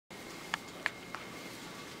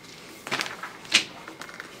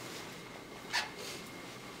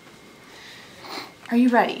Are you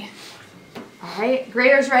ready? All right,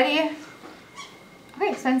 graders ready?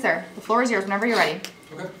 Okay, Spencer, the floor is yours whenever you're ready.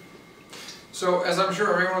 Okay. So, as I'm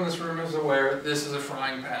sure everyone in this room is aware, this is a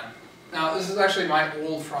frying pan. Now, this is actually my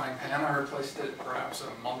old frying pan. I replaced it perhaps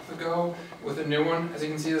a month ago with a new one. As you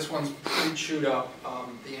can see, this one's pretty chewed up.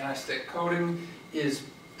 The anti-stick coating is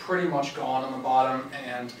pretty much gone on the bottom,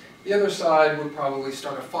 and the other side would probably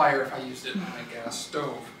start a fire if I used it on a gas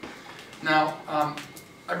stove. Now,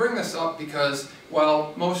 I bring this up because,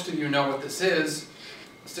 while most of you know what this is,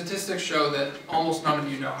 statistics show that almost none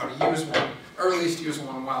of you know how to use one, or at least use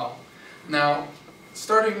one well. Now,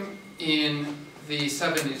 starting in the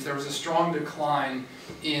 70s, there was a strong decline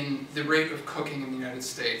in the rate of cooking in the United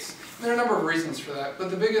States. And there are a number of reasons for that, but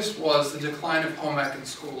the biggest was the decline of home ec in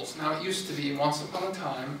schools. Now, it used to be, once upon a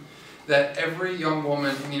time, that every young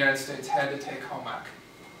woman in the United States had to take home ec.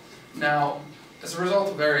 Now, as a result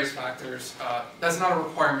of various factors, that's not a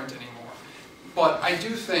requirement anymore. But I do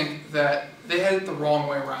think that they had it the wrong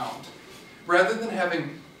way around. Rather than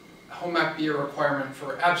having home ec be a requirement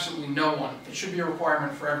for absolutely no one, it should be a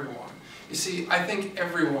requirement for everyone. You see, I think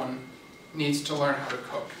everyone needs to learn how to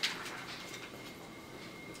cook.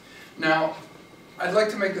 Now, I'd like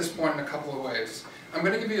to make this point in a couple of ways. I'm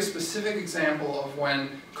going to give you a specific example of when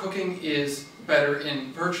cooking is better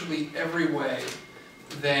in virtually every way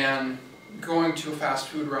than going to a fast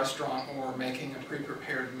food restaurant or making a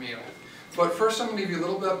pre-prepared meal. But first I'm going to give you a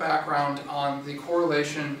little bit of background on the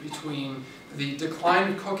correlation between the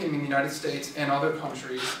decline of cooking in the United States and other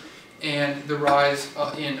countries and the rise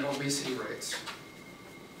in obesity rates.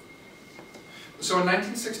 So in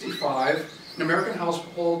 1965, an American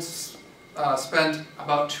household spent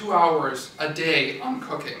about 2 hours a day on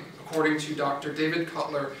cooking, according to Dr. David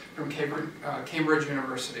Cutler from Cambridge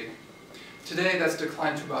University. Today, that's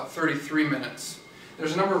declined to about 33 minutes.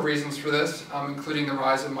 There's a number of reasons for this, including the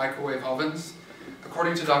rise of microwave ovens.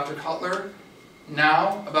 According to Dr. Cutler,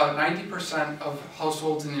 now about 90% of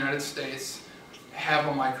households in the United States have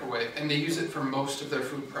a microwave, and they use it for most of their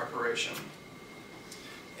food preparation.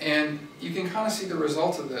 And you can kind of see the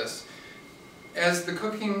result of this. As the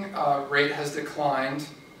cooking rate has declined,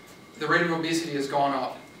 the rate of obesity has gone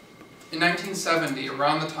up. In 1970,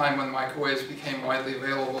 around the time when microwaves became widely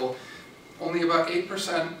available, only about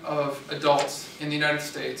 8% of adults in the United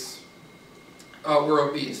States were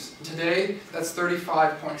obese. Today, that's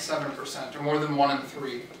 35.7%, or more than 1 in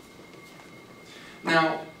 3.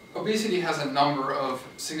 Now, obesity has a number of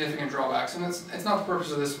significant drawbacks, and it's not the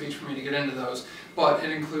purpose of this speech for me to get into those, but it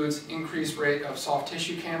includes increased rate of soft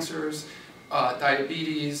tissue cancers,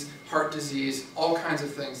 diabetes, heart disease, all kinds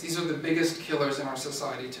of things. These are the biggest killers in our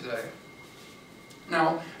society today.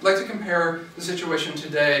 Now, I'd like to compare the situation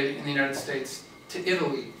today in the United States to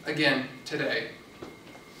Italy, again, today.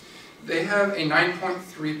 They have a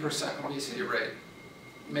 9.3% obesity rate,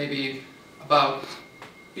 maybe about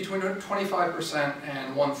between 25%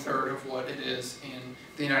 and 1/3 of what it is in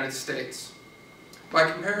the United States. By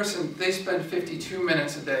comparison, they spend 52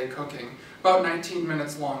 minutes a day cooking, about 19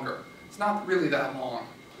 minutes longer. It's not really that long.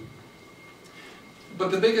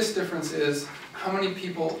 But the biggest difference is how many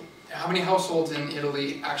households in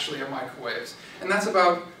Italy actually have microwaves. And that's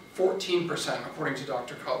about 14%, according to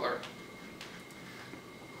Dr. Cutler.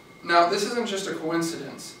 Now, this isn't just a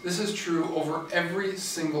coincidence. This is true over every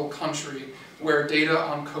single country where data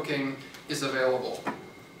on cooking is available.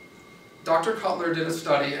 Dr. Cutler did a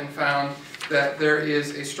study and found that there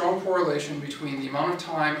is a strong correlation between the amount of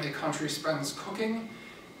time a country spends cooking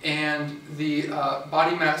and the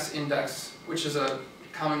body mass index, which is a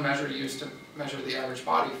common measure used to measure the average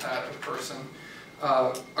body fat of a person,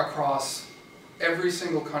 across every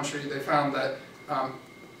single country. They found that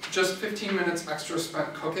just 15 minutes extra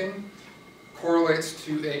spent cooking correlates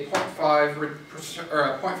to a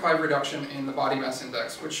 0.5 reduction in the body mass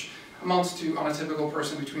index, which amounts to, on a typical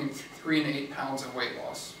person, between 3 and 8 pounds of weight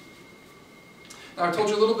loss. Now, I told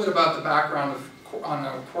you a little bit about the background on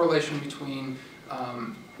a correlation between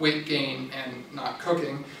weight gain and not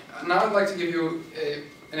cooking. Now I'd like to give you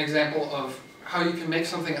an example of how you can make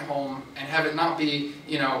something at home and have it not be,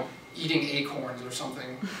 eating acorns or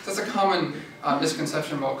something. That's a common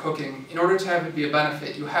misconception about cooking. In order to have it be a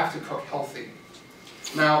benefit, you have to cook healthy.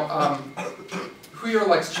 Now, who here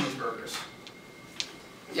likes cheeseburgers?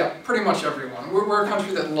 Yeah, pretty much everyone. We're a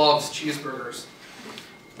country that loves cheeseburgers.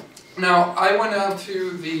 Now, I went out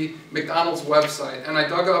to the McDonald's website and I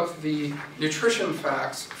dug up the nutrition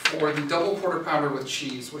facts for the double quarter pounder with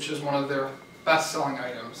cheese, which is one of their best-selling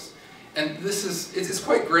items. And it's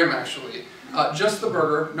quite grim, actually. Just the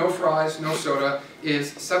burger, no fries, no soda,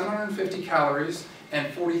 is 750 calories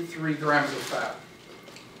and 43 grams of fat.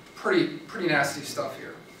 Pretty nasty stuff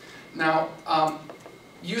here. Now,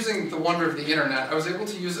 using the wonder of the internet, I was able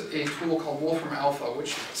to use a tool called Wolfram Alpha,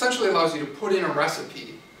 which essentially allows you to put in a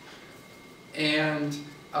recipe, and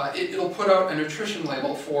it'll put out a nutrition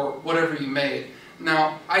label for whatever you made.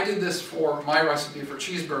 Now, I did this for my recipe for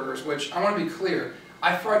cheeseburgers, which I want to be clear,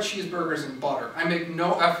 I fry cheeseburgers in butter. I make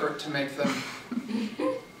no effort to make them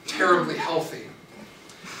terribly healthy.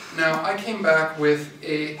 Now, I came back with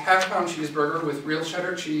a half-pound cheeseburger with real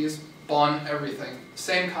cheddar cheese, bun, everything,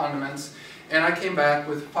 same condiments, and I came back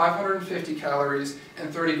with 550 calories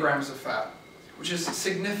and 30 grams of fat, which is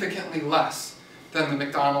significantly less than the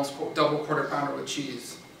McDonald's double quarter pounder with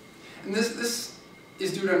cheese. And this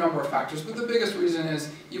is due to a number of factors, but the biggest reason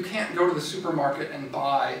is you can't go to the supermarket and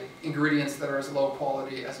buy ingredients that are as low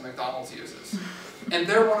quality as McDonald's uses. And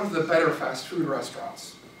they're one of the better fast food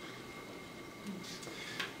restaurants.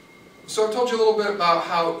 So I've told you a little bit about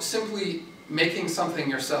how simply making something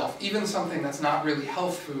yourself, even something that's not really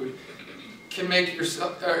health food, can make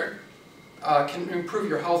can improve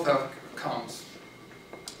your health outcomes.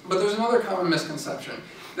 But there's another common misconception,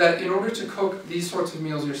 that in order to cook these sorts of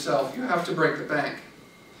meals yourself, you have to break the bank.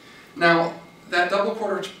 Now, that double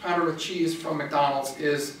quarter pounder with cheese from McDonald's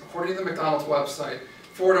is, according to the McDonald's website,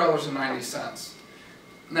 $4.90.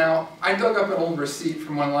 Now, I dug up an old receipt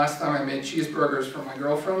from when last time I made cheeseburgers for my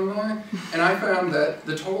girlfriend and I found that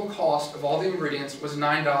the total cost of all the ingredients was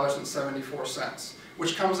 $9.74,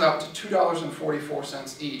 which comes out to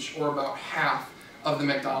 $2.44 each, or about half of the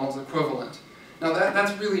McDonald's equivalent. Now,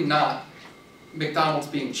 that's really not McDonald's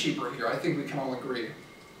being cheaper here. I think we can all agree.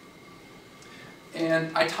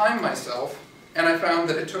 And I timed myself, and I found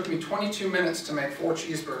that it took me 22 minutes to make 4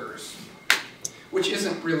 cheeseburgers, which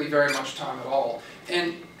isn't really very much time at all.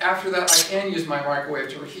 And after that, I can use my microwave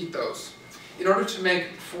to reheat those. In order to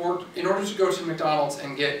go to McDonald's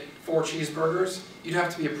and get 4 cheeseburgers, you'd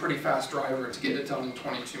have to be a pretty fast driver to get it done in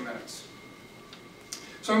 22 minutes.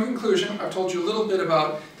 So in conclusion, I've told you a little bit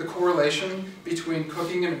about the correlation between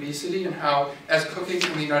cooking and obesity, and how, as cooking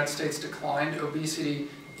in the United States declined, obesity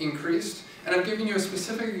increased. And I've given you a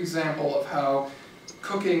specific example of how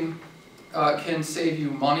cooking can save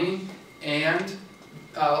you money and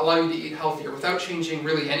allow you to eat healthier without changing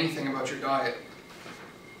really anything about your diet.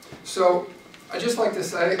 So I'd just like to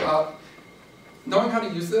say, knowing how to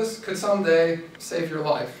use this could someday save your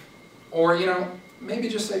life. Or, maybe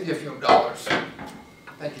just save you a few dollars.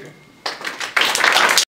 Thank you.